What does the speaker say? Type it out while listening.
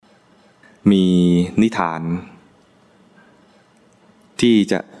มีนิทานที่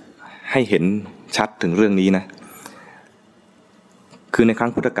จะให้เห็นชัดถึงเรื่องนี้นะคือในครั้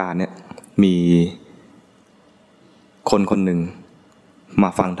งพุทธกาลเนี่ยมีคนคนหนึ่งมา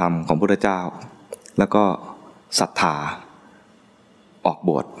ฟังธรรมของพระพุทธเจ้าแล้วก็ศรัทธาออกบ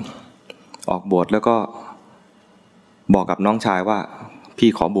วชแล้วก็บอกกับน้องชายว่าพี่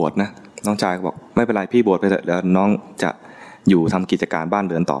ขอบวชนะน้องชายก็บอกไม่เป็นไรพี่บวชไปเถอะเดี๋ยวน้องจะอยู่ทำกิจการบ้าน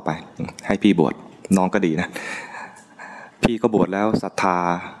เรือนต่อไปให้พี่บวชน้องก็ดีนะพี่ก็บวชแล้วศรัทธา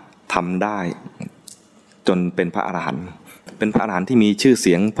ทำได้จนเป็นพระอรหันต์เป็นพระอรหันต์ที่มีชื่อเ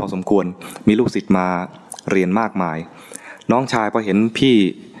สียงพอสมควรมีลูกศิษย์มาเรียนมากมายน้องชายพอเห็นพี่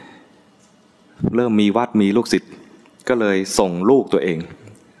เริ่มมีวัดมีลูกศิษย์ก็เลยส่งลูกตัวเอง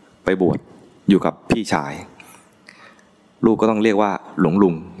ไปบวชอยู่กับพี่ชายลูกก็ต้องเรียกว่าหลวงลุ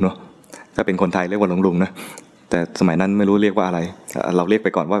งเนาะถ้าเป็นคนไทยเรียกว่าหลวงลุงนะแต่สมัยนั้นไม่รู้เรียกว่าอะไรเราเรียกไป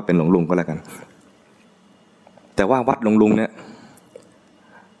ก่อนว่าเป็นหลวงลุงก็แล้วกันแต่ว่าวัดหลวงลุงเนี่ย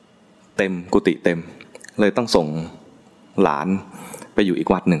เต็มกุฏิเต็มเลยต้องส่งหลานไปอยู่อีก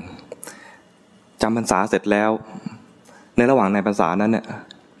วัดหนึ่งจำพรรษาเสร็จแล้วในระหว่างในพรรษานั้นเนี่ย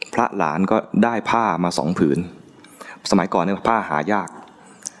พระหลานก็ได้ผ้ามา2 ผืนสมัยก่อนเนี่ยผ้าหายาก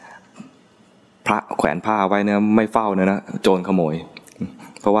พระแขวนผ้าไว้เนี่ยไม่เฝ้าเนี่ยนะโจรขโมย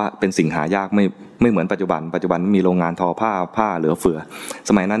เพราะว่าเป็นสิ่งหายากไม่เหมือนปัจจุบันมีโรงงานทอผ้าเหลือเฟือ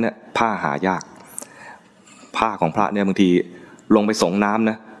สมัยนั้นเนี่ยผ้าหายากผ้าของพระเนี่ยบางทีลงไปส่งน้ำ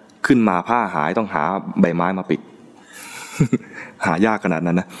นะขึ้นมาผ้าหายต้องหาใบไม้มาปิด หายากขนาด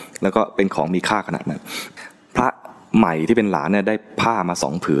นั้นนะแล้วก็เป็นของมีค่าขนาดนั้นพระใหม่ที่เป็นหลานเนี่ยได้ผ้ามา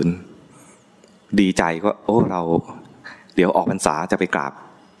2 ผืนดีใจก็โอ้เราเดี๋ยวออกพรรษาจะไปกราบ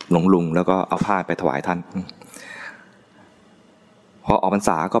หลวงลุงแล้วก็เอาผ้าไปถวายท่านพอออกพรรษ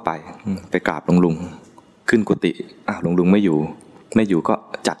าก็ไปกราบหลวงลุงขึ้นกุฏิหลวงลุงไม่อยู่ก็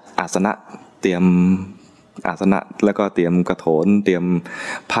จัดอาสนะเตรียมอาสนะแล้วก็เตรียมกระโถนเตรียม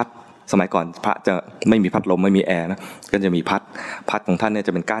พัดสมัยก่อนพระจะไม่มีพัดลมไม่มีแอร์นะก็จะมีพัดของท่านเนี่ยจ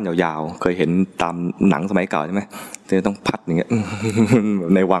ะเป็นก้านยาวๆเคยเห็นตามหนังสมัยเก่าใช่ไหมจะต้องพัดอย่างเงี้ย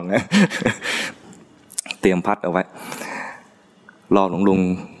ในวังนะเตรียมพัดเอาไว้รอหลวง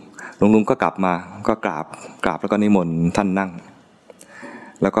ลุงก็กลับมาก็กราบแล้วก็นิมนต์ท่านนั่ง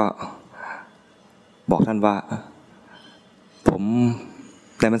แล้วก็บอกท่านว่าผม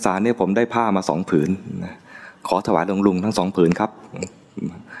ในพรรษาเนี่ยผมได้ผ้ามา2 ผืนขอถวายหลวงลุงทั้ง2 ผืนครับ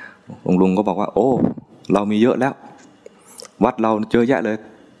หลวงลุงก็บอกว่าโอ้เรามีเยอะแล้ววัดเราเยอะแยะเลย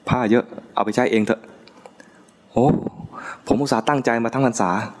ผ้าเยอะเอาไปใช้เองเถอะโอ้ผมอุตส่าห์ตั้งใจมาทั้งพรรษา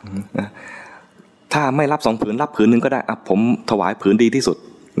ถ้าไม่รับ2 ผืนรับผืนนึงก็ได้ผมถวายผืนดีที่สุด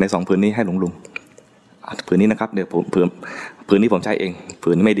ใน2 ผืนนี้ให้หลวงลุงผืนนี้นะครับเดี๋ยวผืนนี้ผมใช้เองผื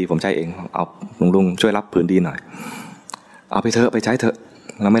นนี้ไม่ดีผมใช้เองเอาหลวงลุงช่วยรับผืนดีหน่อยเอาไปเถอะไปใช้เถอะ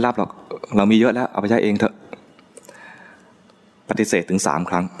เราไม่รับหรอกเรามีเยอะแล้วเอาไปใช้เองเถอะปฏิเสธถึง3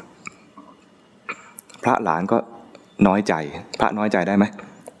 ครั้งพระหลานก็น้อยใจพระน้อยใจได้ไหม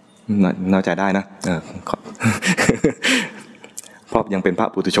น้อยใจได้นะเพราะยังเป็นพระ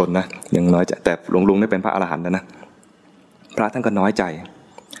ปุถุชนนะยังน้อยใจแต่หลวงลุงได้เป็นพระอรหันต์แล้วนะพระท่านก็น้อยใจ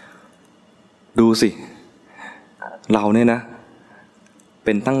ดูสิเราเนี่ยนะเ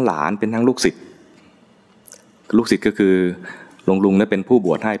ป็นทั้งหลานเป็นทั้งลูกศิษย์ก็คือหลวงลุงเนี่ยเป็นผู้บ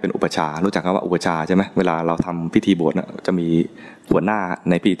วชให้เป็นอุปชารู้จักคำว่าอุปชาใช่ไหมเวลาเราทำพิธีบวชนะจะมีหัวหน้า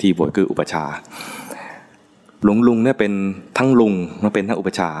ในพิธีบวชคืออุปชาหลวงลุงเนี่ยเป็นทั้งลุงมาเป็นทั้งอุป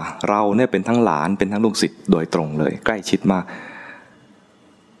ชาเราเนี่ยเป็นทั้งหลานเป็นทั้งลูกศิษย์โดยตรงเลยใกล้ชิดมาก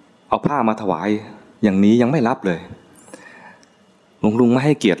เอาผ้ามาถวายอย่างนี้ยังไม่รับเลยหลวงลุงไม่ใ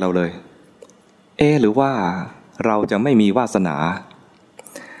ห้เกียรติเราเลยหรือว่าเราจะไม่มีวาสนา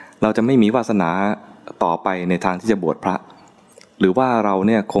ต่อไปในทางที่จะบวชพระหรือว่าเราเ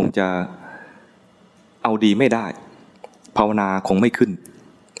นี่ยคงจะเอาดีไม่ได้ภาวนาคงไม่ขึ้น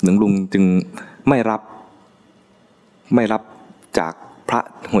หลวงลุงจึงไม่รับจากพระ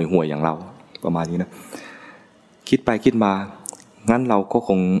ห่วยๆอย่างเราประมาณนี้นะคิดไปคิดมางั้นเราก็ค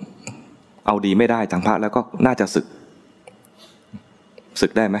งเอาดีไม่ได้ทางพระแล้วก็น่าจะศึ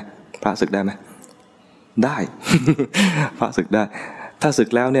กได้ไหมพระศึกได้ไหมได้ พระศึกได้ถ้าศึก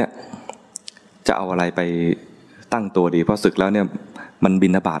แล้วเนี่ยจะเอาอะไรไปตั้งตัวดีเพราะศึกแล้วเนี่ยมันบิ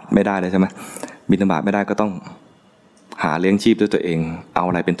ณฑบาตไม่ได้เลยใช่ไหมบิณฑบาตไม่ได้ก็ต้องหาเลี้ยงชีพด้วยตัวเองเอา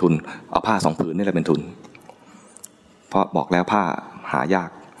อะไรเป็นทุนเอาผ้า2 ผืนนี่แหละเป็นทุนเพราะบอกแล้วผ้าหายาก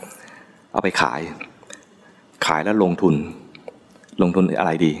เอาไปขายแล้วลงทุนอะไ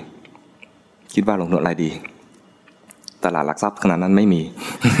รดีคิดว่าลงทุนอะไรดีตลาดหลักทรัพย์ขนาดนั้นไม่มี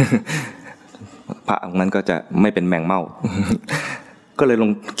พระองค์นั้นก็จะไม่เป็นแมงเม่า ก็เลย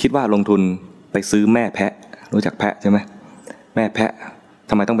คิดว่าลงทุนไปซื้อแม่แพะรู้จักแพะใช่ไหมแม่แพะ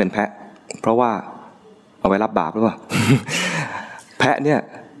ทำไมต้องเป็นแพะ เพราะว่าเอาไว้รับบาปหรือเปล่า แพะเนี่ย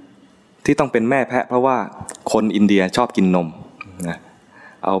ที่ต้องเป็นแม่แพะเพราะว่าคนอินเดียชอบกินนมนะ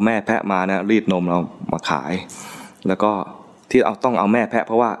เอาแม่แพะมานะรีดนมเรามาขายแล้วก็ที่ต้องเอาแม่แพะเ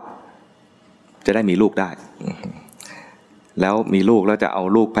พราะว่าจะได้มีลูกได้แล้วมีลูกแล้วจะเอา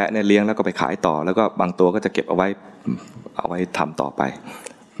ลูกแพะเนี่ยเลี้ยงแล้วก็ไปขายต่อแล้วก็บางตัวก็จะเก็บเอาไว้ทำต่อไป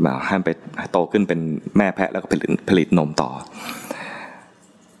มาให้ไปโตขึ้นเป็นแม่แพะแล้วก็ผลิตนมต่อ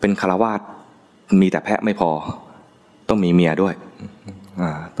เป็นฆราวาสมีแต่แพะไม่พอต้องมีเมียด้วย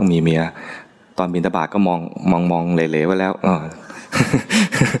ต้องมีเมียตอนบิณฑบาตก็มองเหลๆไว้แล้ว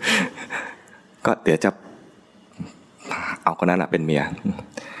ก็เดี๋ยวจะเอาคนนั้นแหละเป็นเมีย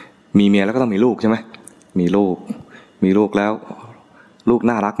มีเมียแล้วก็ต้องมีลูกใช่ไหมมีลูกแล้วลูก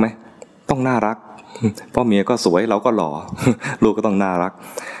น่ารักไหมต้องน่ารักเพราะเมียก็สวยเราก็หล่อลูกก็ต้องน่ารัก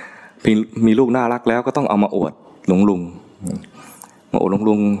มีลูกน่ารักแล้วก็ต้องเอามาอวดหลวงลุงมาอวดหลวง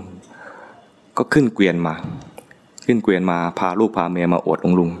ลุงก็ขึ้นเกวียนมาพาลูกพาเมียมาอวดหล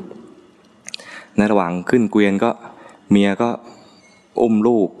วงลุงในระหว่างขึ้นเกวียนก็เมียก็อุ้ม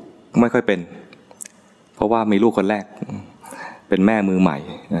ลูกไม่ค่อยเป็นเพราะว่ามีลูกคนแรกเป็นแม่มือใหม่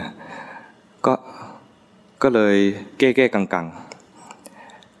ก็เลยเก้ๆกัง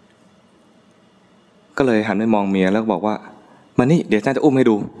ๆก็เลยหันไปมองเมียแล้วบอกว่ามานี่เดี๋ยวฉันจะอุ้มให้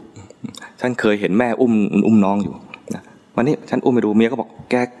ดูฉันเคยเห็นแม่อุ้มน้องอยู่มานี่ฉันอุ้มให้ดูเมียก็บอก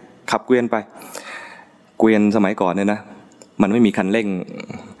แกขับเกวียนไปเกวียนสมัยก่อนเนี่ยนะมันไม่มีคันเร่ง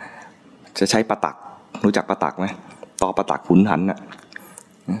จะใช้ปะตักรู้จักปะตักไหมต่อปะตักหุนหันน่ะ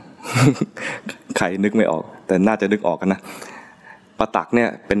ใครนึกไม่ออกแต่น่าจะนึกออกกันนะปะตักเนี่ย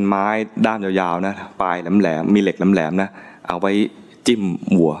เป็นไม้ด้ามยาวๆนะปลายแหลมๆมีเหล็กแหลมๆนะเอาไว้จิ้ม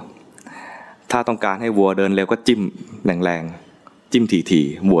วัวถ้าต้องการให้วัวเดินเร็วก็จิ้มแรงๆจิ้มถี่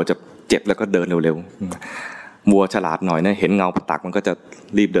ๆวัวจะเจ็บแล้วก็เดินเร็วๆวัวฉลาดหน่อยนะเห็นเงาปะตักมันก็จะ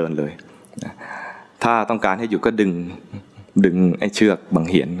รีบเดินเลยถ้าต้องการให้หยุดก็ดึงไอ้เชือกบัง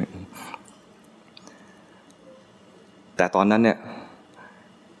เหียนแต่ตอนนั้นเนี่ย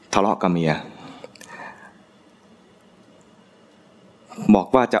ทะเลาะกับเมียบอก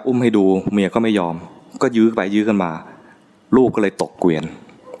ว่าจะอุ้มให้ดูเมียก็ไม่ยอมก็ยื้อไปยื้อกันมาลูกก็เลยตกเกวียน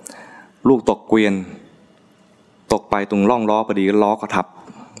ลูกตกเกวียนตกไปตรงร่องล้อพอดีล้อก็ทับ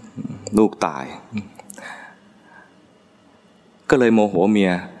ลูกตายก็เลยโมโหเมี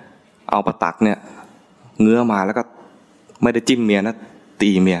ยเอาปะตักเนี่ยเงื้อมาแล้วก็ไม่ได้จิ้มเมียนะตี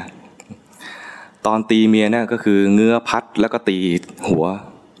เมียตอนตีเมียเนี่ยก็คือเงื้อพัดแล้วก็ตีหัว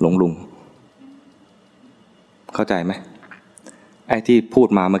หลวงลุงเข้าใจไหมไอ้ที่พูด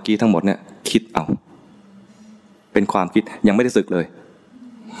มาเมื่อกี้ทั้งหมดเนี่ยคิดเอาเป็นความคิดยังไม่ได้สึกเลย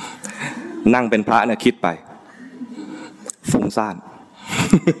นั่งเป็นพระเนี่ยคิดไปฟุ้งซ่าน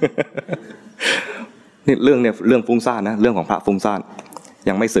นี่เรื่องฟุ้งซ่านนะเรื่องของพระฟุ้งซ่าน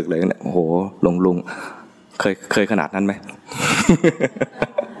ยังไม่สึกเลยเนี่ยโอ้โหหลวงลุงเคยขนาดนั้นไหม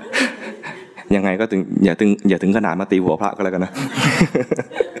ยังไงก็อย่าถึงขนาดมาตีหัวพระก็แล้วกันนะ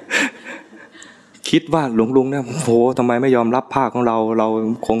คิดว่าหลวงลุงเนี่ยโหทำไมไม่ยอมรับผ้าของเรา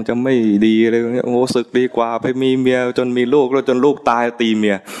คงจะไม่ดีเลยโอ้สึกดีกว่าไปมีเมียจนมีลูกแล้วจนลูกตายตีเ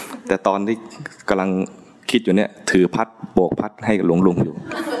มียแต่ตอนที่กำลังคิดอยู่เนี่ยถือพัดโบกพัดให้หลวงลุงอยู่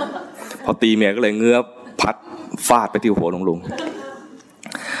พอตีเมียก็เลยเงื้อพัดฟาดไปที่หัวหลวงลุ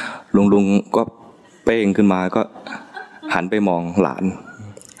งก็เป้งขึ้นมาก็หันไปมองหลาน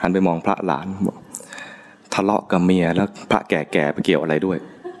หันไปมองพระหลานบอกทะเลาะกับเมียแล้วพระแก่ๆไปเกี่ยวอะไรด้วย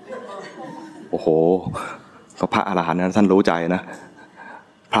โอ้โหก็พระอรหันต์นั้นท่านรู้ใจนะ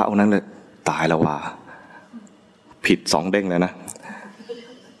พระองค์นั้นเลยตายแล้วว่าผิด2 เด้งเลยนะ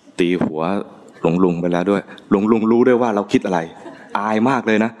ตีหัวหลวงลุงไปแล้วด้วยหลวงลุงรู้ด้วยว่าเราคิดอะไรอายมากเ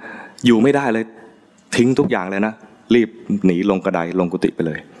ลยนะอยู่ไม่ได้เลยทิ้งทุกอย่างเลยนะรีบหนีลงกระไดลงกุฏิไปเ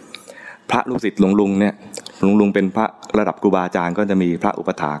ลยพระลูกศิษย์หลวงลุงเนี่ยหลวงลุงเป็นพระระดับครูบาอาจารย์ก็จะมีพระอุป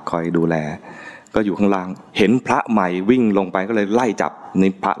ถากคอยดูแลก็อยู่ข้างล่างเห็นพระใหม่วิ่งลงไปก็เลยไล่จับใน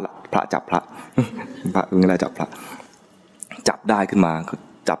พระจับพระวิ่งไล่จับพระจับได้ขึ้นมา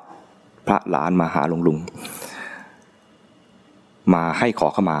จับพระหลานมาหาหลวงลุงมาให้ขอ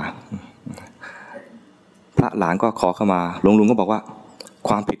เข้ามาพระหลานก็ขอเข้ามาหลวงลุงก็บอกว่าค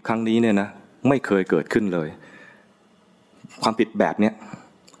วามผิดครั้งนี้เนี่ยนะไม่เคยเกิดขึ้นเลยความผิดแบบเนี้ย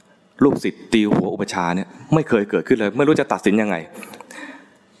ลูกศิษย์ตีหัวอุปชาเนี่ยไม่เคยเกิดขึ้นเลยไม่รู้จะตัดสินยังไง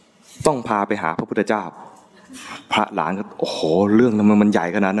ต้องพาไปหาพระพุทธเจ้าพระหลานก็โอ้โหเรื่องมันใหญ่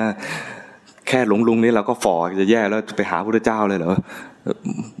ขนาดนั้นแค่หลวงลุงนี่เราก็ฝ่อจะแย่แล้วไปหาพระพุทธเจ้าเลยเหรอ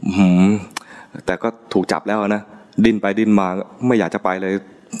แต่ก็ถูกจับแล้วนะดิ้นไปดิ้นมาไม่อยากจะไปเลย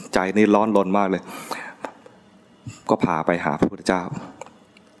ใจนี่ร้อนรนมากเลยก็พาไปหาพระพุทธเจ้า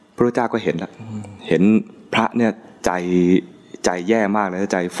พระพุทธเจ้าก็เห็นแล้วเห็นพระเนี่ยใจ ใจแย่มากเลย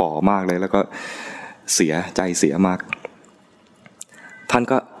ใจฝ่อมากเลยแล้วก็เสียใจเสียมากท่าน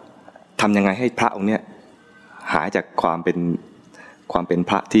ก็ทำยังไงให้พระองค์เนี้ยหายจากความเป็น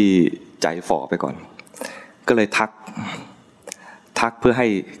พระที่ใจฝ่อไปก่อนก็เลยทักเพื่อให้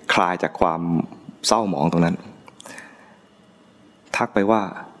คลายจากความเศร้าหมองตรงนั้นทักไปว่า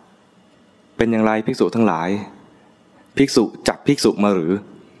เป็นอย่างไรภิกษุทั้งหลายภิกษุจับภิกษุมาหรือ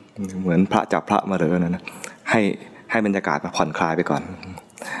เหมือนพระจับพระมาหรือนะให้บรรยากาศผ่อนคลายไปก่อน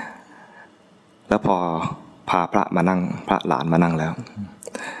แล้วพอพาพระมานั่งพระหลานมานั่งแล้ว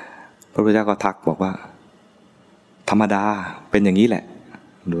พระพุทธเจ้าก็ทักบอกว่าธรรมดาเป็นอย่างนี้แหละ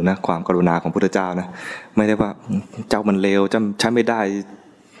ดูนะความกรุณาของพุทธเจ้านะไม่ได้ว่าเจ้ามันเลวใช้ไม่ได้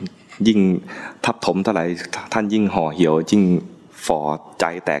ยิ่งทับถมเท่าไหร่ท่านยิ่งห่อเหี่ยวยิ่งฝ่อใจ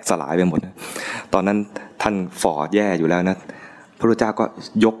แตกสลายไปหมดนะตอนนั้นท่านฝ่อแย่อยู่แล้วนะพระพุทธเจ้าก็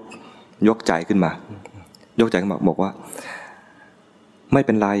ยกใจขึ้นมายกใจขึ้นมาบอกว่าไม่เ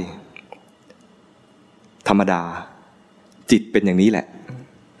ป็นไรธรรมดาจิตเป็นอย่างนี้แหละ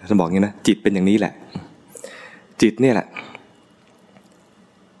ท่านบอกงี้นะจิตเป็นอย่างนี้แหละจิตเนี่ยแหละ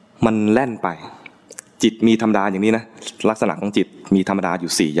มันแล่นไปจิตมีธรรมดาอย่างนี้นะลักษณะของจิตมีธรรมดาอ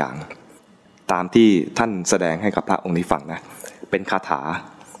ยู่4อย่างตามที่ท่านแสดงให้กับพระองค์นี้ฟังนะเป็นคาถา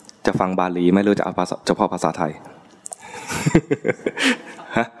จะฟังบาลีไม่รู้จะเอาเฉพาะภาษาไทย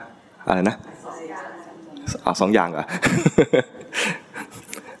ฮะอะไรนะเอา2 อย่างเหรอ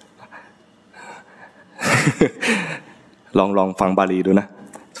ลองฟังบาลีดูนะ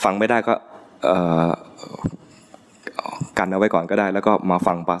ฟังไม่ได้ก็กันเอาไว้ก่อนก็ได้แล้วก็มา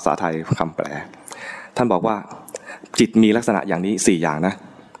ฟังภาษาไทยคำแปลท่านบอกว่าจิตมีลักษณะอย่างนี้4อย่างนะ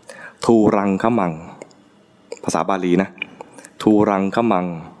ทูรังขมังภาษาบาลีนะทูรังขมัง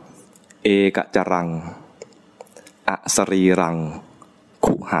เอกจรังอสรีรัง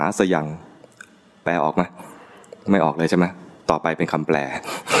ขุหาสยังแปลออกไหมไม่ออกเลยใช่ไหมต่อไปเป็นคำแปล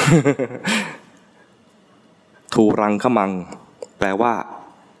ทูรังขมังแปลว่า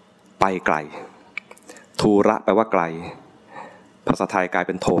ไปไกลทูระแปลว่าไกลภาษาไทยกลายเ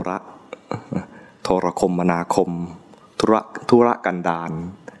ป็นโทระโทรคมนาคมธุระกันดาร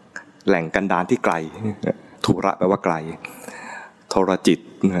แหล่งกันดารที่ไกลธุระแปลว่าไกลโทรจิต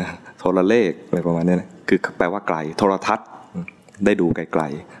โทรเลขอะไรประมาณนี้นะคือแปลว่าไกลโทรทัศน์ได้ดูไกล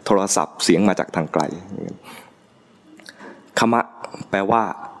ๆโทรศัพท์เสียงมาจากทางไกลขมะแปลว่า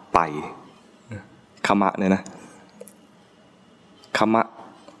ไปขมะเนี่ยนะขมะ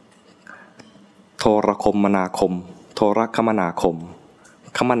โทรคมนาคมโทรคมนาคม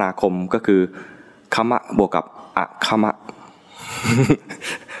คมนาคมก็คือคมะบวกกับอะคมะ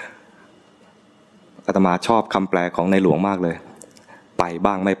อาตมาชอบคำแปลของในหลวงมากเลยไป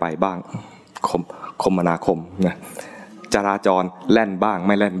บ้างไม่ไปบ้างคมนาคมนะจราจรแล่นบ้างไ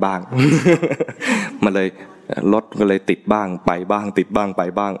ม่แล่นบ้าง มันเลยรถก็เลยติดบ้างไปบ้างติดบ้างไป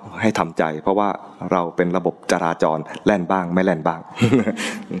บ้างให้ทำใจเพราะว่าเราเป็นระบบจราจรแล่นบ้างไม่แล่นบ้าง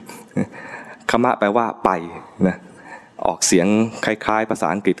คมะแปลว่าไปนะออกเสียงคล้ายๆภาษา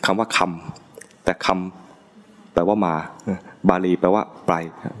อังกฤษคำว่าคำแต่คำแปลว่ามาบาลีแปลว่าไป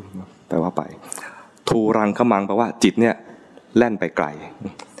แปลว่าไปทูรังขมังแปลว่าจิตเนี่ยแล่นไปไกล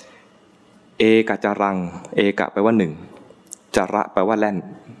เอกจรังเอกะแปลว่า1จระแปลว่าแล่น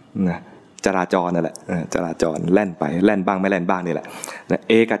นะจราจรนั่นแหละจราจรแล่นไปแล่นบ้างไม่แล่นบ้างนี่แหละ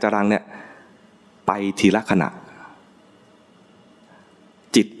เอกจรังเนี่ยไปทีละขณะ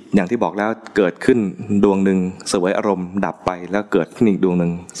จิตอย่างที่บอกแล้วเกิดขึ้นดวงหนึ่งเสวยอารมณ์ดับไปแล้วเกิดขึ้นอีกดวงหนึ่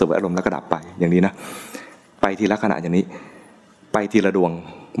งเสวยอารมณ์แล้วก็ดับไปอย่างนี้นะไปทีละขณะอย่างนี้ไปทีละดวง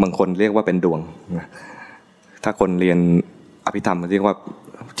บางคนเรียกว่าเป็นดวงถ้าคนเรียนอภิธรรมเรียกว่า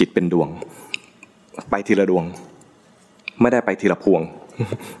จิตเป็นดวงไปทีละดวงไม่ได้ไปทีละพวง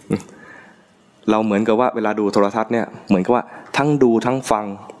เราเหมือนกับว่าเวลาดูโทรทัศน์เนี่ยเหมือนกับว่าทั้งดูทั้งฟัง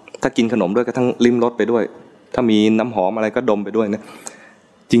ถ้ากินขนมด้วยก็ทั้งลิ้มรสไปด้วยถ้ามีน้ำหอมอะไรก็ดมไปด้วยนะ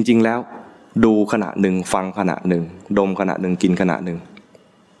จริงๆแล้วดูขณะหนึ่งฟังขณะหนึ่งดมขณะหนึ่งกินขณะหนึ่ง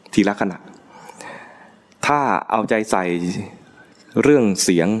ทีละขณะถ้าเอาใจใส่เรื่องเ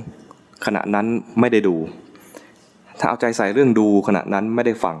สียงขณะนั้นไม่ได้ดูถ้าเอาใจใส่เรื่องดูขณะนั้นไม่ไ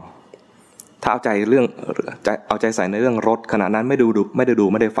ด้ฟังถ้าเอาใจใส่ในเรื่องรสขณะนั้นไม่ได้ดูไม่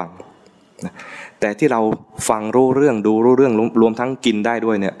ได้ฟังแต่ที่เราฟังรู้เรื่องดูรู้เรื่องรวมทั้งกินได้ด้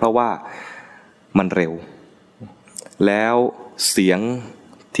วยเนี่ยเพราะว่ามันเร็วแล้วเสียง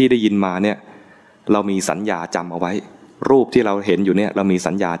ที่ได้ยินมาเนี่ยเรามีสัญญาจำเอาไว้รูปที่เราเห็นอยู่เนี่ยเรามี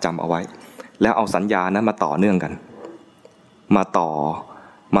สัญญาจำเอาไว้แล้วเอาสัญญานั้นมาต่อเนื่องกันม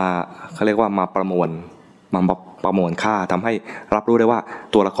าเขาเรียกว่ามาประมวลค่าทำให้รับรู้ได้ว่า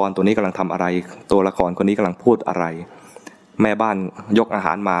ตัวละครตัวนี้กำลังทำอะไรตัวละครคนนี้กำลังพูดอะไรแม่บ้านยกอาห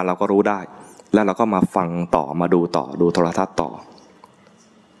ารมาเราก็รู้ได้ แล้วเราก็มาฟังต่อมาดูต่อดูโทรทัศน์ต่อ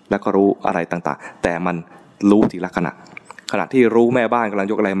แล้วก็รู้อะไรต่างๆแต่มันรู้ทีละขณะที่รู้แม่บ้านกำลัง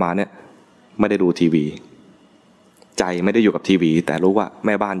ยกอะไรมาเนี่ยไม่ได้ดูทีวีใจไม่ได้อยู่กับทีวีแต่รู้ว่าแ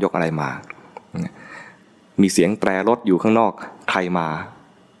ม่บ้านยกอะไรมามีเสียงแตรรถอยู่ข้างนอกใครมา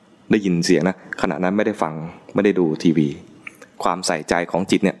ได้ยินเสียงนะขณะนั้นไม่ได้ฟังไม่ได้ดูทีวีความใส่ใจของ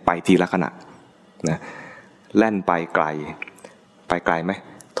จิตเนี่ยไปทีละขณะนะแล่นไปไกลไหม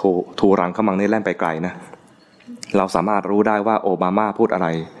ทูรังขมังนี่แล่นไปไกลนะเราสามารถรู้ได้ว่าโอบามาพูดอะไร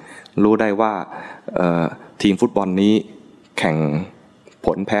รู้ได้ว่าทีมฟุตบอลนี้แข่งผ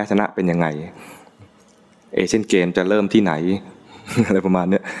ลแพ้ชนะเป็นยังไงเอเชียนเกมจะเริ่มที่ไหน อะไรประมาณ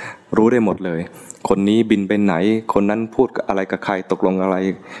นี้รู้ได้หมดเลยคนนี้บินไปไหนคนนั้นพูดอะไรกับใครตกลงอะไร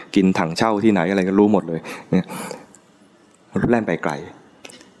กินถังเช่าที่ไหนอะไรก็รู้หมดเลยเนี่ยแล่นไปไกล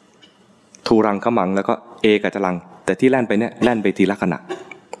ทูรังขมังแล้วก็เอกับจรังแต่ที่แล่นไปเนี่ยแล่นไปทีละขณะ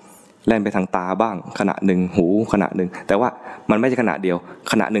แล่นไปทางตาบ้างขณะหนึ่งหูขณะหนึ่งแต่ว่ามันไม่ใช่ขณะเดียว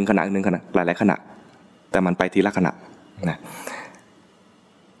ขณะหนึ่งขณะหลายๆขณะแต่มันไปทีละขณะนะ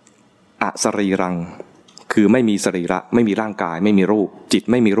อสรีรังคือไม่มีสรีระไม่มีร่างกายไม่มีรูปจิต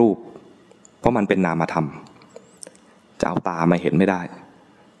ไม่มีรูปเพราะมันเป็นนามธรรมจะเอาตามาเห็นไม่ได้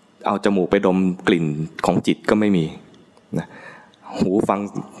เอาจมูกไปดมกลิ่นของจิตก็ไม่มีนะหูฟัง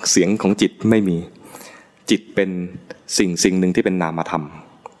เสียงของจิตไม่มีจิตเป็นสิ่งหนึ่งที่เป็นนามธรรม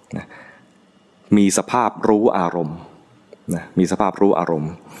นะมีสภาพรู้อารมณ์นะมีสภาพรู้อารม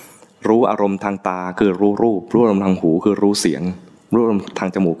ณ์รู้อารมณ์ทางตาคือรู้รูปรู้อารมณ์ทางหูคือรู้เสียงรู้อารมณ์ทาง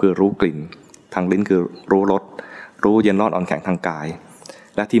จมูกคือรู้กลิ่นทางลิ้นคือรู้รสรู้เย็นร้อนอ่อนแข็งทางกาย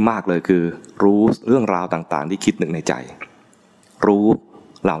และที่มากเลยคือรู้เรื่องราวต่างๆที่คิดนึกในใจรู้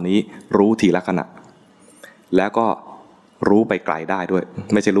เหล่านี้รู้ทีละขณะแล้วก็รู้ไปไกลได้ด้วย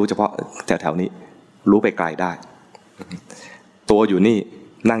ไม่ใช่รู้เฉพาะแถวๆนี้รู้ไปไกลได้ตัวอยู่นี่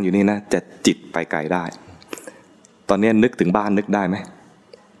นั่งอยู่นี่นะแต่จิตไปไกลได้ตอนนี้นึกถึงบ้านนึกได้ไหม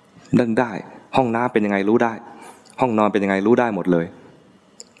นึกได้ห้องน้ำเป็นยังไงรู้ได้ห้องนอนเป็นยังไงรู้ได้หมดเลย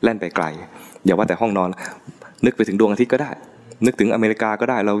แล่นไปไกลอย่าว่าแต่ห้องนอนนึกไปถึงดวงอาทิตย์ก็ได้นึกถึงอเมริกาก็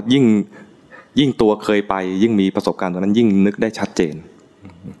ได้เรายิ่งตัวเคยไปยิ่งมีประสบการณ์ตอนนั้นยิ่งนึกได้ชัดเจน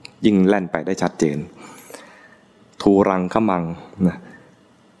ยิ่งแล่นไปได้ชัดเจนทูรังขมังนะ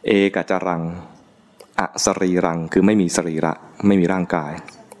เอกัจจรังอสรีรังคือไม่มีสรีระไม่มีร่างกาย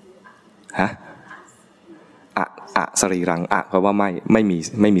ฮะอสรีรังเพราะว่าไม่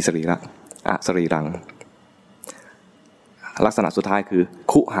มีสรีระอสรีรังลักษณะสุดท้ายคือ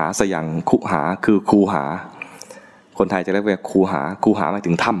คุหาสยังคุหาคือคูหาคนไทยจะเรียกว่าคูหาหมาย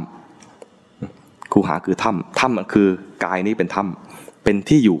ถึงถ้ำคูหาคือถ้ำคือกายนี้เป็นถ้ำเป็น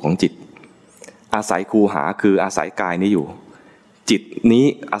ที่อยู่ของจิตอาศัยคูหาคืออาศัยกายนี้อยู่จิตนี้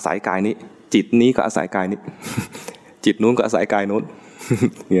อาศัยกายนี้จิตนี้ก็อาศัยกายนี้จิตนู้นก็อาศัยกายนู้น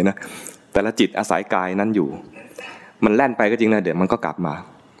เนี่ยนะแต่ละจิตอาศัยกายนั้นอยู่มันแล่นไปก็จริงนะเดี๋ยวมันก็กลับมา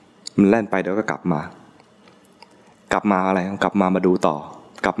มันแล่นไปเดี๋ยวก็กลับมาอะไรกลับมาดูต่อ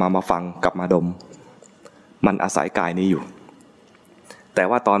กลับมาฟังกลับมาดมมันอาศัยกายนี้อยู่แต่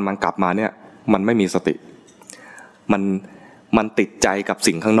ว่าตอนมันกลับมาเนี่ยมันไม่มีสติมันติดใจกับ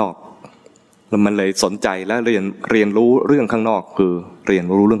สิ่งข้างนอกแล้วมันเลยสนใจและเรียนรู้เรื่องข้างนอกคือเรียน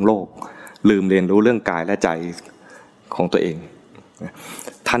รู้เรื่องโลกลืมเรียนรู้เรื่องกายและใจของตัวเอง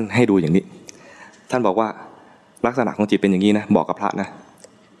ท่านให้ดูอย่างนี้ท่านบอกว่าลักษณะของจิตเป็นอย่างนี้นะบอกกับพระนะ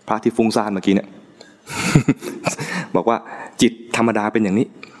พระที่ฟุ้งซ่านเมื่อกี้เนี่ย บอกว่าจิตธรรมดาเป็นอย่างนี้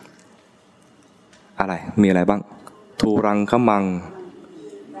อะไรมีอะไรบ้างทูรังขมัง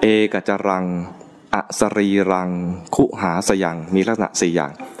เอกัจจรังอสรีรังคุหาสยังมีลักษณะ4อย่า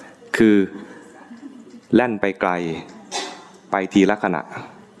งคือแล่นไปไกลไปทีละขณะ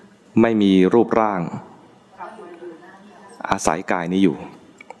ไม่มีรูปร่างอาศัยกายนี้อยู่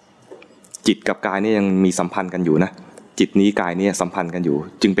จิตกับกายนี่ยังมีสัมพันธ์กันอยู่นะจิตนี้กายนี้สัมพันธ์กันอยู่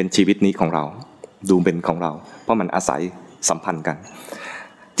จึงเป็นชีวิตนี้ของเราดูเป็นของเราเพราะมันอาศัยสัมพันธ์กัน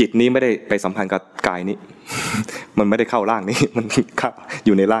จิตนี้ไม่ได้ไปสัมพันธ์กับกายนี้ มันไม่ได้เข้าร่างนี้มันเข้าอ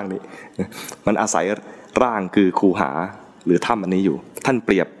ยู่ในร่างนี้มันอาศัยร่างคือคูหาหรือถ้ำอันนี้อยู่ท่านเป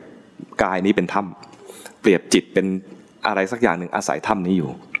รียบกายนี้เป็นถ้ำเปรียบจิตเป็นอะไรสักอย่างหนึ่งอาศัยถ้ำนี้อยู่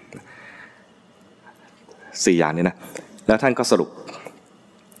4อย่างนี้นะแล้วท่านก็สรุป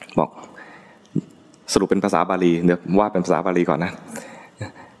เป็นภาษาบาลีเดี๋ยวว่าเป็นภาษาบาลีก่อนนะ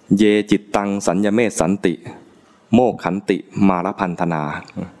เยจิตตังสัญญเมตสันติโมกขันติมารพันธนา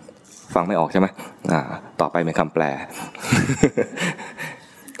ฟังไม่ออกใช่ไหมต่อไปเป็นคำแปล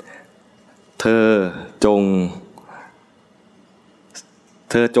เธอจ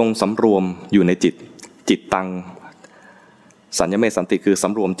งสำรวมอยู่ในจิตตังสัญญเมตสันติคือส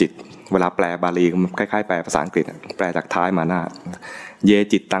ำรวมจิตเวลาแปลบาลีคล้ายๆแปลภาษาอังกฤษแปลจากท้ายมาหน้าเย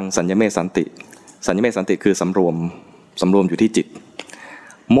จิตตังสัญญเมตสันติ สัญญเมตสันติคือสำรวมอยู่ที่จิต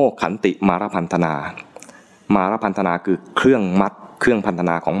โมกขันติมารพันธนาคือเครื่องมัดเครื่องพันธ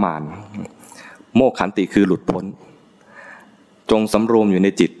นาของมารโมกขันติคือหลุดพ้นจงสำรวมอยู่ใน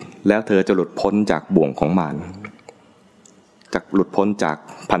จิตแล้วเธอจะหลุดพ้นจากบ่วงของมารจากหลุดพ้นจาก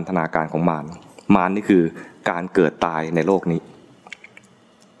พันธนาการของมารนี่คือการเกิดตายในโลกนี้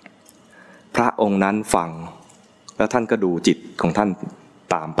พระองค์นั้นฟังแล้วท่านก็ดูจิตของท่าน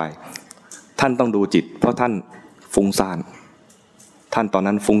ตามไปท่านต้องดูจิตเพราะท่านฟุ้งซ่านท่านตอน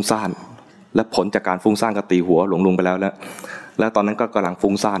นั้นฟุ้งซ่านและผลจากการฟุ้งซ่านก็ตีหัวหลวงลุงไปแล้วตอนนั้นก็กำลัง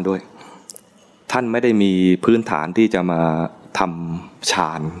ฟุ้งซ่านด้วยท่านไม่ได้มีพื้นฐานที่จะมาทำฌ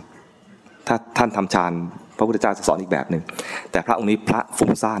านถ้าท่านทำฌานพระพุทธเจ้าจะสอนอีกแบบหนึ่งแต่พระองค์นี้พระฟุ้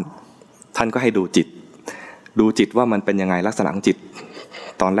งซ่านท่านก็ให้ดูจิตว่ามันเป็นยังไงลักษณะของจิต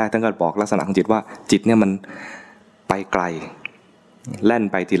ตอนแรกท่านก็บอกลักษณะของจิตว่าจิตเนี่ยมันไปไกลแล่น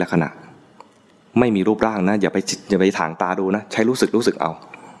ไปทีละขณะไม่มีรูปร่างนะอย่าไปถางตาดูนะใช้รู้สึกเอา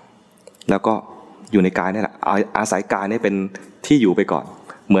แล้วก็อยู่ในกายนี่แหละอาศัยกายนี่เป็นที่อยู่ไปก่อน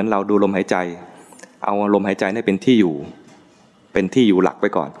เหมือนเราดูลมหายใจเอาลมหายใจนี่เป็นที่อยู่หลักไป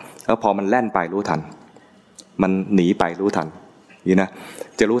ก่อนแล้วพอมันแล่นไปรู้ทันมันหนีไปรู้ทันนี่นะ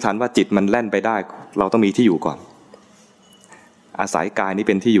จะรู้ทันว่าจิตมันแล่นไปได้เราต้องมีที่อยู่ก่อนอาศัยกายนี้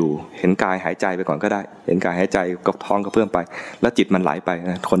เป็นที่อยู่เห็นกายหายใจไปก่อนก็ได้เห็นกายหายใจก็ท้องก็เพิ่มไปแล้วจิตมันไหลไป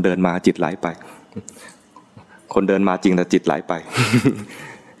นะคนเดินมาจิตไหลไปคนเดินมาจริงแต่จิตไหลไป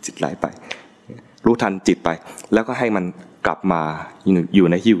จิตไหลไปรู้ทันจิตไปแล้วก็ให้มันกลับมาอยู่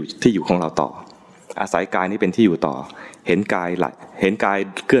ในที่อยู่ของเราต่ออาศัยกายนี้เป็นที่อยู่ต่อเห็นกายไหลเห็นกาย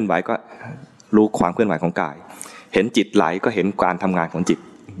เคลื่อนไหวก็รู้ความเคลื่อนไหวของกายเห็นจิตไหลก็เห็นการทำงานของจิต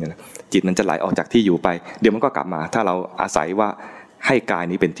มันจะไหลออกจากที่อยู่ไปเดี๋ยวมันก็กลับมาถ้าเราอาศัยว่าให้กาย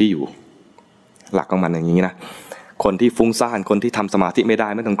นี้เป็นที่อยู่หลักของมันอย่างนี้นะคนที่ฟุ้งซ่านคนที่ทำสมาธิไม่ได้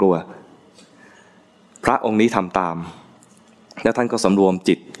ไม่ต้องกลัวพระองค์นี้ทำตามแล้วท่านก็สำรวม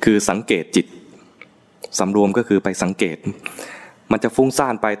จิตคือสังเกตจิตสำรวมก็คือไปสังเกตมันจะฟุ้งซ่า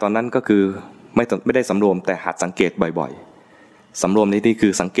นไปตอนนั้นก็คือไม่ได้สำรวมแต่หัดสังเกตบ่อยๆสำรวมนี่คื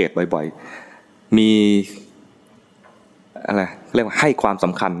อสังเกตบ่อยๆมีอะไรเรียกว่าให้ความส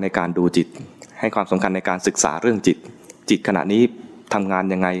ำคัญในการดูจิตให้ความสำคัญในการศึกษาเรื่องจิตขณะนี้ทำงาน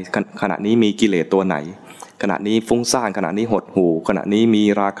ยังไงขณะนี้มีกิเลสตัวไหนขณะนี้ฟุ้งซ่านขณะนี้หดหู่ขณะนี้มี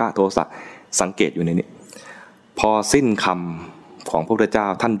ราคะโทสะสังเกตอยู่ในนี้พอสิ้นคำของพระพุทธเจ้า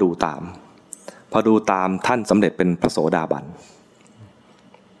ท่านดูตามพอดูตามท่านสำเร็จเป็นพระโสดาบัน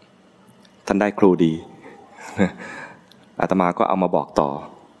ท่านได้ครูดีอาตมาก็เอามาบอกต่อ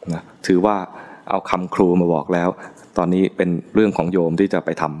นะถือว่าเอาคำครูมาบอกแล้วตอนนี้เป็นเรื่องของโยมที่จะไป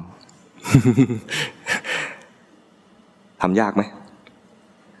ทำ ทำยากไหม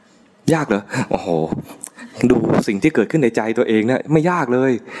ยากเหรอโอ้โหดูสิ่งที่เกิดขึ้นในใจตัวเองเนี่ยไม่ยากเล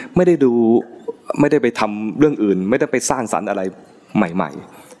ยไม่ได้ไปทำเรื่องอื่นไม่ได้ไปสร้างสรรค์อะไรใหม่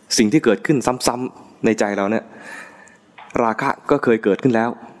ๆสิ่งที่เกิดขึ้นซ้ำๆในใจเราเนี่ยราคะก็เคยเกิดขึ้นแล้ว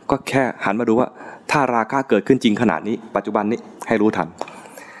ก็แค่หันมาดูว่าถ้าราคะเกิดขึ้นจริงขณะนี้ปัจจุบันนี้ให้รู้ทัน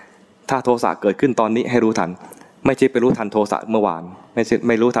ถ้าโทสะเกิดขึ้นตอนนี้ให้รู้ทันไม่ใช่ไปรู้ทันโทสะเมื่อวานไ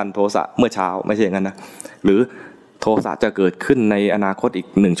ม่รู้ทันโทสะเมื่อเช้าไม่ใช่อย่างนั้นนะหรือโทสะจะเกิดขึ้นในอนาคตอีก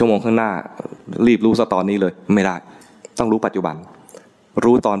1 ชั่วโมงข้างหน้ารีบรู้ซะตอนนี้เลยไม่ได้ต้องรู้ปัจจุบัน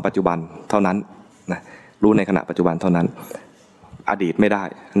รู้ตอนปัจจุบันเท่านั้นนะรู้ในขณะปัจจุบันเท่านั้นอดีตไม่ได้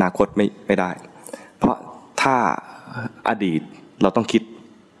อนาคตไม่ได้เพราะถ้าอดีตเราต้องคิด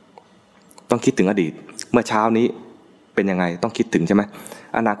ถึงอดีตเมื่อเช้านี้เป็นยังไงต้องคิดถึงใช่ไหม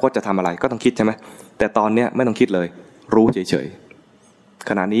อนาคตจะทำอะไรก็ต้องคิดใช่ไหมแต่ตอนเนี้ยไม่ต้องคิดเลยรู้เฉยๆ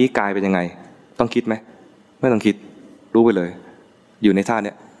ขณะนี้กายเป็นยังไงต้องคิดไหมไม่ต้องคิดรู้ไปเลยอยู่ในท่าเ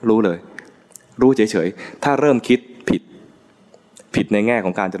นี้ยรู้เลยรู้เฉยๆถ้าเริ่มคิดผิดในแง่ข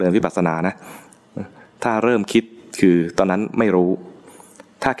องการเจริญวิปัสสนานะถ้าเริ่มคิดคือตอนนั้นไม่รู้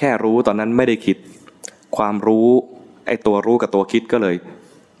ถ้าแค่รู้ตอนนั้นไม่ได้คิดความรู้ไอ้ตัวรู้กับตัวคิดก็เลย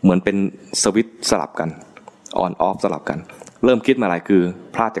เหมือนเป็นสวิตช์สลับกันออนออฟสลับกันเริ่มคิดมาหลายคือ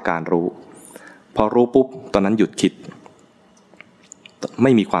พลาดจากการรู้พอรู้ปุ๊บตอนนั้นหยุดคิดไ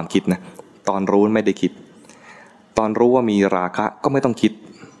ม่มีความคิดนะตอนรู้ไม่ได้คิดตอนรู้ว่ามีราคะก็ไม่ต้องคิด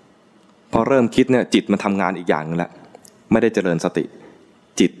พอเริ่มคิดเนี่ยจิตมันทำงานอีกอย่างนึงแล้วไม่ได้เจริญสติ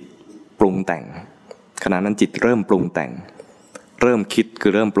จิตปรุงแต่งขณะนั้นจิตเริ่มปรุงแต่งเริ่มคิดคื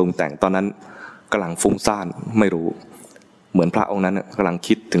อเริ่มปรุงแต่งตอนนั้นกำลังฟุ้งซ่านไม่รู้เหมือนพระองค์นั้นกำลัง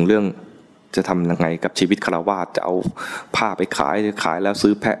คิดถึงเรื่องจะทำยังไงกับชีวิตฆราวาสจะเอาผ้าไปขายแล้ว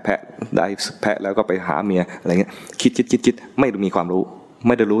ซื้อแพะได้แพะแล้วก็ไปหาเมียอะไรเงี้ยคิดไม่มีความรู้ไ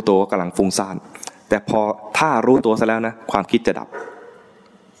ม่ได้รู้ตัวว่ากำลังฟุ้งซ่านแต่พอถ้ารู้ตัวซะแล้วนะความคิดจะดับ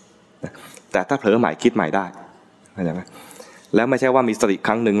แต่ถ้าเผลอใหม่คิดใหม่ได้เข้าใจไหมแล้วไม่ใช่ว่ามีสติค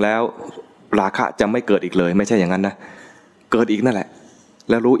รั้งหนึ่งแล้ว ราคะจะไม่เกิดอีกเลยไม่ใช่อย่างนั้นนะเกิดอีกนั่นแหละ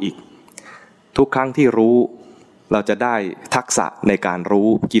แล้วรู้อีกทุกครั้งที่รู้เราจะได้ทักษะในการรู้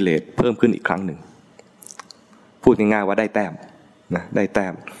กิเลสเพิ่มขึ้นอีกครั้งหนึ่งพูดง่ายๆว่าได้แต้มนะได้แต้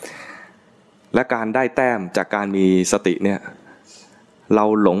มและการได้แต้มจากการมีสติเนี่ยเรา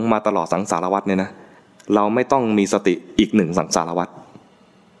หลงมาตลอดสังสารวัฏเนี่ยนะเราไม่ต้องมีสติอีกหนึ่งสังสารวัฏ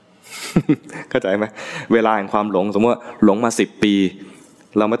เข้าใจไหมเวลาแห่งความหลงสมมติว่าหลงมา10 ปี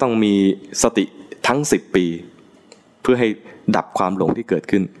เราไม่ต้องมีสติทั้ง10 ปีเพื่อให้ดับความหลงที่เกิด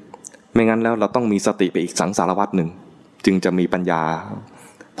ขึ้นไม่งั้นแล้วเราต้องมีสติไปอีกสังสารวัฏหนึ่งจึงจะมีปัญญา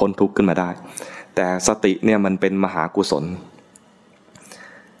พ้นทุกข์ขึ้นมาได้แต่สติเนี่ยมันเป็นมหากุศล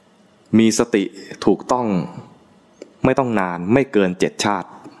มีสติถูกต้องไม่ต้องนานไม่เกิน7 ชาติ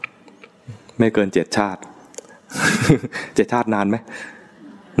ไม่เกิน7 ชาติ 7 ชาตินานไหม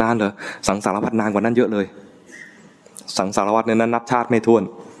นานเหรอสังสารวัฏนานกว่านั้นเยอะเลยสังสารวัฏเนี่ยนับชาติไม่ถ้วน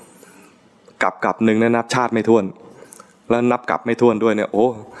กับหนึ่งเนี่ยนับชาติไม่ถ้วนแล้วนับกลับไม่ถ้วนด้วยเนี่ยโอ้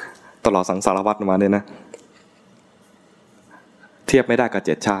ตลอดสังสารวัฏมาเนี่ยนะเทียบไม่ได้กับ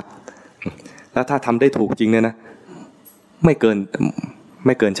7 ชาติแล้วถ้าทำได้ถูกจริงเนี่ยนะไม่เ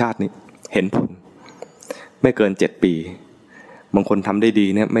กินชาตินี้เห็นผลไม่เกิน7 ปีบางคนทำได้ดี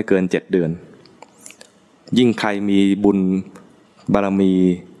เนี่ยไม่เกิน7 เดือนยิ่งใครมีบุญบารมี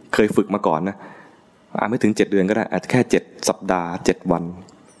เคยฝึกมาก่อนนะไม่ถึง7 เดือนก็ได้อาจจะแค่7 สัปดาห์7 วัน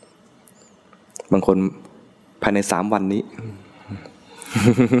บางคนภายใน3 วันนี้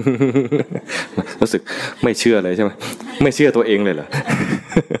รู้สึกไม่เชื่อเลยใช่ไหมไม่เชื่อตัวเองเลยเหรอ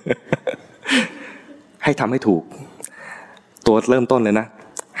ให้ทำให้ถูกตัวเริ่มต้นเลยนะ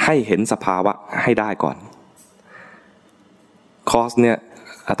ให้เห็นสภาวะให้ได้ก่อนคอร์สเนี่ย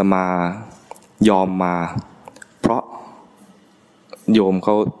อาตมายอมมาเพราะโยมเข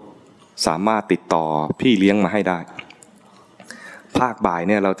าสามารถติดต่อพี่เลี้ยงมาให้ได้ภาคบ่ายเ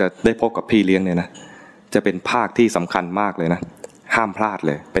นี่ยเราจะได้พบกับพี่เลี้ยงเนี่ยนะจะเป็นภาคที่สำคัญมากเลยนะห้ามพลาดเ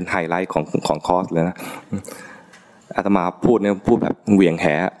ลยเป็นไฮไลท์ของคอร์สเลยนะอาตมาพูดเนี่ยพูดแบบเหวี่ยงแห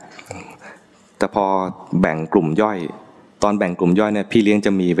แต่พอแบ่งกลุ่มย่อยตอนแบ่งกลุ่มย่อยเนี่ยพี่เลี้ยงจ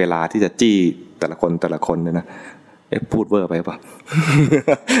ะมีเวลาที่จะจี้แต่ละคนเนี่ยนะพูดเวอร์ไปป่ะ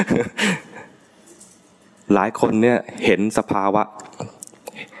หลายคนเนี่ยเห็นสภ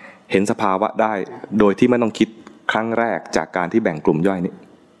าวะได้โดยที่ไม่ต้องคิดครั้งแรกจากการที่แบ่งกลุ่มย่อยนี้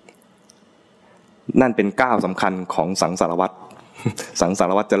นั่นเป็นก้าวสำคัญของสังสารวัฏสังสา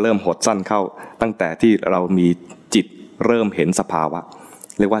รวัฏจะเริ่มหดสั้นเข้าตั้งแต่ที่เรามีจิตเริ่มเห็นสภาวะ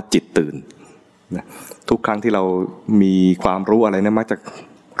เรียกว่าจิตตื่นทุกครั้งที่เรามีความรู้อะไรเนี่ยมักจะ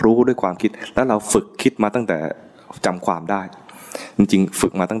รู้ด้วยความคิดแล้วเราฝึกคิดมาตั้งแต่จำความได้จริงๆฝึ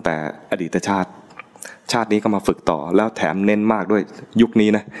กมาตั้งแต่อดีตชาตินี้ก็มาฝึกต่อแล้วแถมเน้นมากด้วยยุคนี้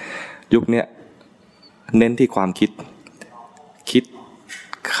นะยุคนี้เน้นที่ความคิด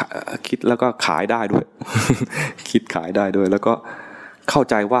แล้วก็ขายได้ด้วย คิดขายได้ด้วยแล้วก็เข้า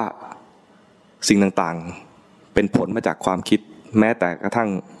ใจว่าสิ่งต่างๆเป็นผลมาจากความคิดแม้แต่กระทั่ง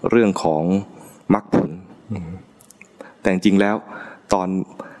เรื่องของมรรคผลแต่จริงๆแล้วตอน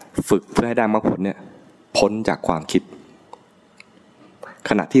ฝึกเพื่อให้ได้มรรคผลเนี่ยพ้นจากความคิด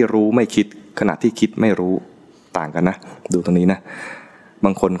ขณะที่รู้ไม่คิดขณะที่คิดไม่รู้ต่างกันนะดูตรงนี้นะบ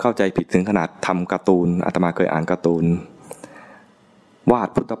างคนเข้าใจผิดถึงขนาดทำการ์ตูนอาตมาเคยอ่านการ์ตูนวาด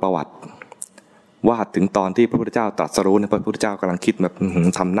พุทธประวัติวาดถึงตอนที่พระพุทธเจ้าตรัสรู้เนี่ยพระพุทธเจ้ากำลังคิดแบบ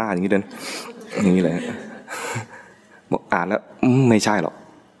ทำหน้าอย่างนี้เลยอย่างนี้เลยบอกอ่านแล้วไม่ใช่หรอก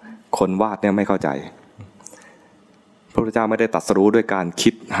คนวาดเนี่ยไม่เข้าใจพระพุทธเจ้าไม่ได้ตรัสรู้ด้วยการคิ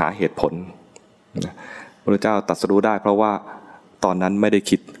ดหาเหตุผลพระพุทธเจ้าตรัสรู้ได้เพราะว่าตอนนั้นไม่ได้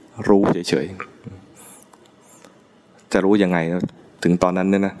คิดรู้เฉยๆจะรู้ยังไงถึงตอนนั้น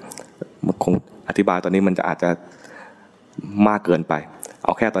เนี่ยนะคงอธิบายตอนนี้มันจะอาจจะมากเกินไปเอ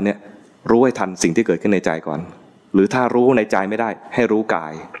าแค่ตอนนี้รู้ให้ทันสิ่งที่เกิดขึ้นในใจก่อนหรือถ้ารู้ในใจไม่ได้ให้รู้กา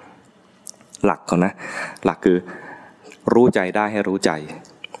ยหลักก่อนนะหลักคือรู้ใจได้ให้รู้ใจ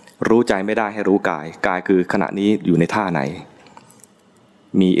รู้ใจไม่ได้ให้รู้กายคือขณะนี้อยู่ในท่าไหน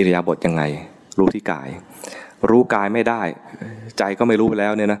มีอิริยาบถยังไงรู้ที่กายรู้กายไม่ได้ใจก็ไม่รู้ไปแล้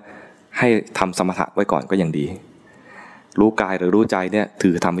วเนี่ยนะให้ทำสมถะไว้ก่อนก็ยังดีรู้กายหรือรู้ใจเนี่ยถื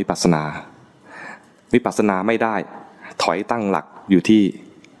อทำวิปัสสนาไม่ได้ถอยตั้งหลักอยู่ที่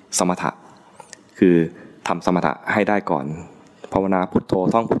สมถะคือทำสมถะให้ได้ก่อนภาวนาพุทโธ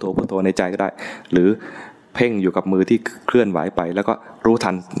ท่องพุทโธในใจก็ได้หรือเพ่งอยู่กับมือที่เคลื่อนไหวไปแล้วก็รู้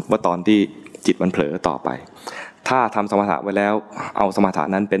ทันว่าตอนที่จิตมันเผลอต่อไปถ้าทำสมถะไว้แล้วเอาสมถะ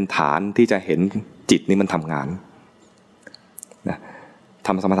นั้นเป็นฐานที่จะเห็นจิตนี้มันทำงานนะท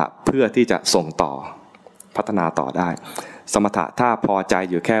ำสมถะเพื่อที่จะส่งต่อพัฒนาต่อได้สมถะถ้าพอใจ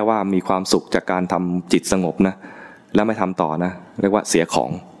อยู่แค่ว่ามีความสุขจากการทำจิตสงบนะแล้วไม่ทำต่อนะเรียกว่าเสียของ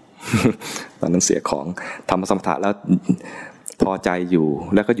ตอนนั้นเสียของทำสมถะแล้วพอใจอยู่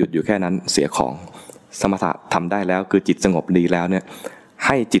แล้วก็หยุดอยู่แค่นั้นเสียของสมถะทำได้แล้วคือจิตสงบดีแล้วเนี่ยใ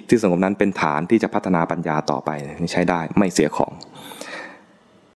ห้จิตที่สงบนั้นเป็นฐานที่จะพัฒนาปัญญาต่อไปนี่ใช้ได้ไม่เสียของ